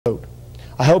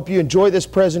I hope you enjoy this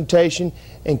presentation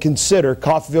and consider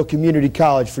Coffeyville Community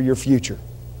College for your future.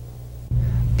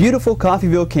 Beautiful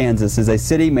Coffeyville, Kansas is a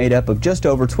city made up of just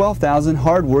over 12,000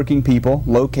 hard-working people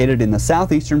located in the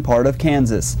southeastern part of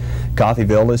Kansas.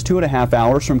 Coffeyville is 2.5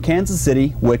 hours from Kansas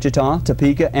City, Wichita,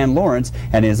 Topeka, and Lawrence,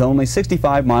 and is only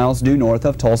 65 miles due north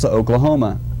of Tulsa,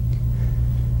 Oklahoma.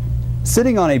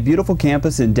 Sitting on a beautiful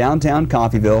campus in downtown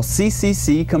Coffeyville,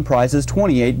 CCC comprises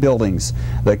 28 buildings.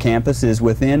 The campus is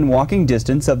within walking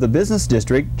distance of the business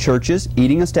district, churches,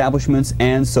 eating establishments,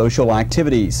 and social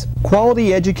activities.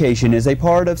 Quality education is a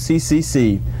part of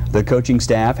CCC. The coaching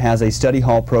staff has a study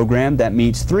hall program that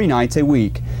meets 3 nights a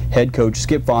week. Head coach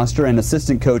Skip Foster and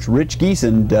assistant coach Rich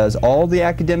Geeson does all the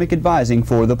academic advising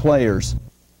for the players.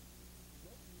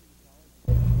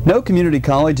 No community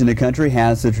college in the country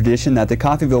has the tradition that the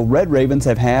Coffeyville Red Ravens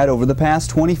have had over the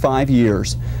past 25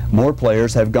 years. More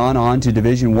players have gone on to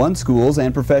Division I schools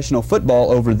and professional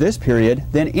football over this period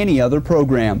than any other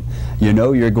program. You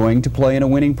know you're going to play in a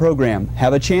winning program,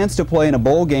 have a chance to play in a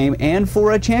bowl game and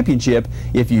for a championship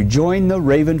if you join the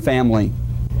Raven family.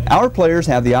 Our players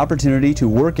have the opportunity to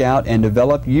work out and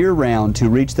develop year-round to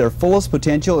reach their fullest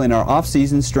potential in our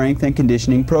off-season strength and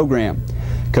conditioning program.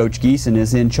 Coach Geeson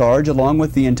is in charge along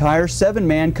with the entire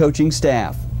 7-man coaching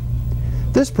staff.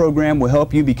 This program will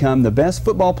help you become the best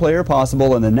football player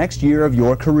possible in the next year of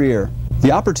your career.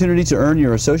 The opportunity to earn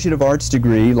your Associate of Arts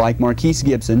degree, like Marquise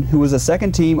Gibson, who was a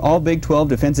second-team All-Big 12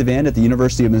 defensive end at the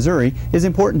University of Missouri, is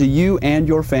important to you and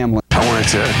your family. I went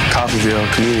to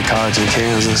Coffeyville Community College in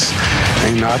Kansas,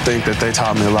 and I think that they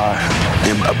taught me a lot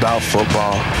about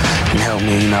football and helped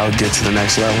me, get to the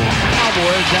next level.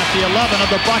 Cowboys at the 11 of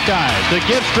the Buckeyes. The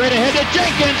give straight ahead to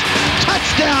Jenkins.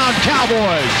 Touchdown,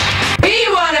 Cowboys! We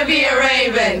want to be a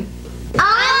Raven.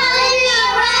 I want to be a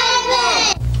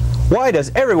Raven. Why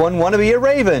does everyone want to be a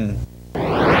Raven?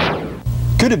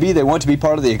 Could it be they want to be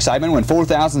part of the excitement when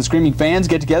 4,000 screaming fans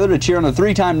get together to cheer on the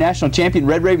 3-time national champion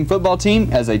Red Raven football team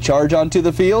as they charge onto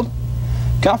the field?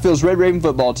 Coffeyville's Red Raven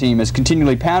football team has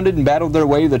continually pounded and battled their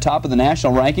way to the top of the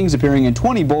national rankings, appearing in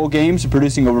 20 bowl games and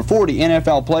producing over 40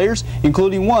 NFL players,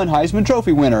 including 1 Heisman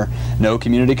Trophy winner. No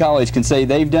community college can say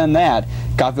they've done that.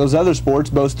 Coffeyville's other sports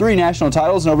boast 3 national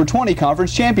titles and over 20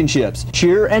 conference championships.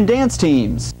 Cheer and dance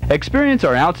teams. Experience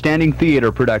our outstanding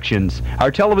theater productions,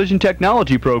 our television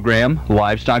technology program,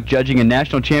 livestock judging and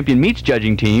national champion meets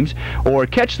judging teams, or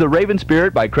catch the Raven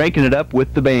spirit by cranking it up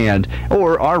with the band,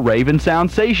 or our Raven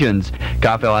Soundsations.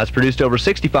 Coffeyville has produced over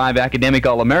 65 academic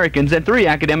All-Americans and 3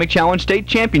 academic challenge state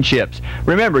championships.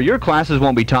 Remember, your classes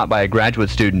won't be taught by a graduate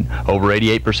student. Over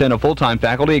 88% of full-time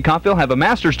faculty at Coffeyville have a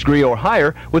master's degree or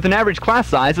higher with an average class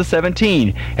size of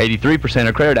 17. 83%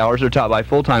 of credit hours are taught by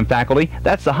full-time faculty.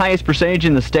 That's the highest percentage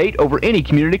in the state over any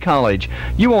community college.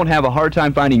 You won't have a hard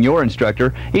time finding your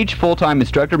instructor. Each full-time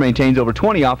instructor maintains over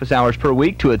 20 office hours per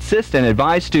week to assist and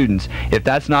advise students. If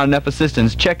that's not enough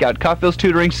assistance, check out Coffeyville's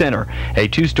Tutoring Center, a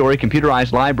 2-story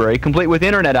computerized library complete with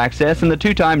internet access and the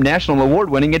 2-time national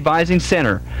award-winning advising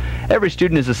center. Every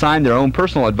student is assigned their own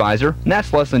personal advisor, and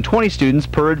that's less than 20 students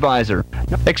per advisor.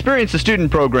 Experience the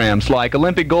student programs like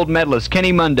Olympic gold medalist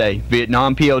Kenny Monday,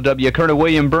 Vietnam POW Colonel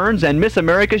William Burns, and Miss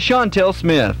America Chantel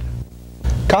Smith.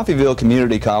 Coffeyville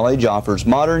Community College offers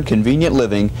modern, convenient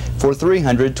living for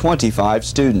 325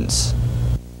 students.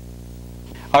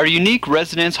 Our unique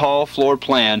residence hall floor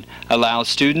plan allows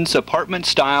students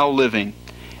apartment-style living.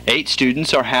 8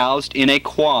 students are housed in a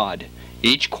quad.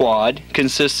 Each quad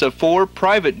consists of 4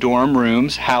 private dorm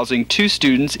rooms housing 2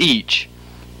 students each.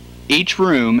 Each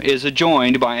room is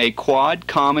adjoined by a quad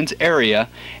commons area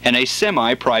and a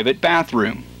semi-private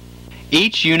bathroom.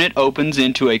 Each unit opens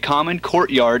into a common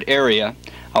courtyard area,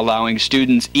 allowing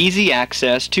students easy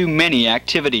access to many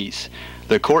activities.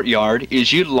 The courtyard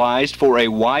is utilized for a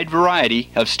wide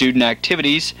variety of student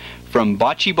activities, from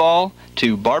bocce ball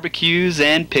to barbecues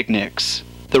and picnics.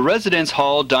 The Residence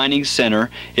Hall Dining Center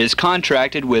is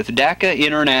contracted with DACA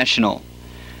International.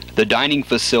 The dining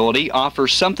facility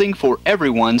offers something for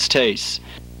everyone's tastes.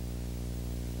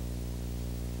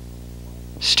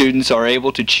 Students are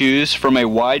able to choose from a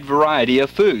wide variety of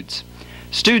foods.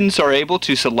 Students are able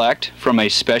to select from a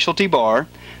specialty bar,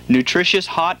 nutritious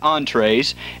hot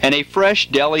entrees, and a fresh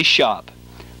deli shop.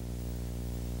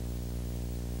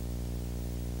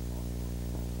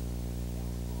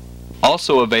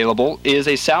 Also available is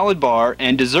a salad bar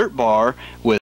and dessert bar with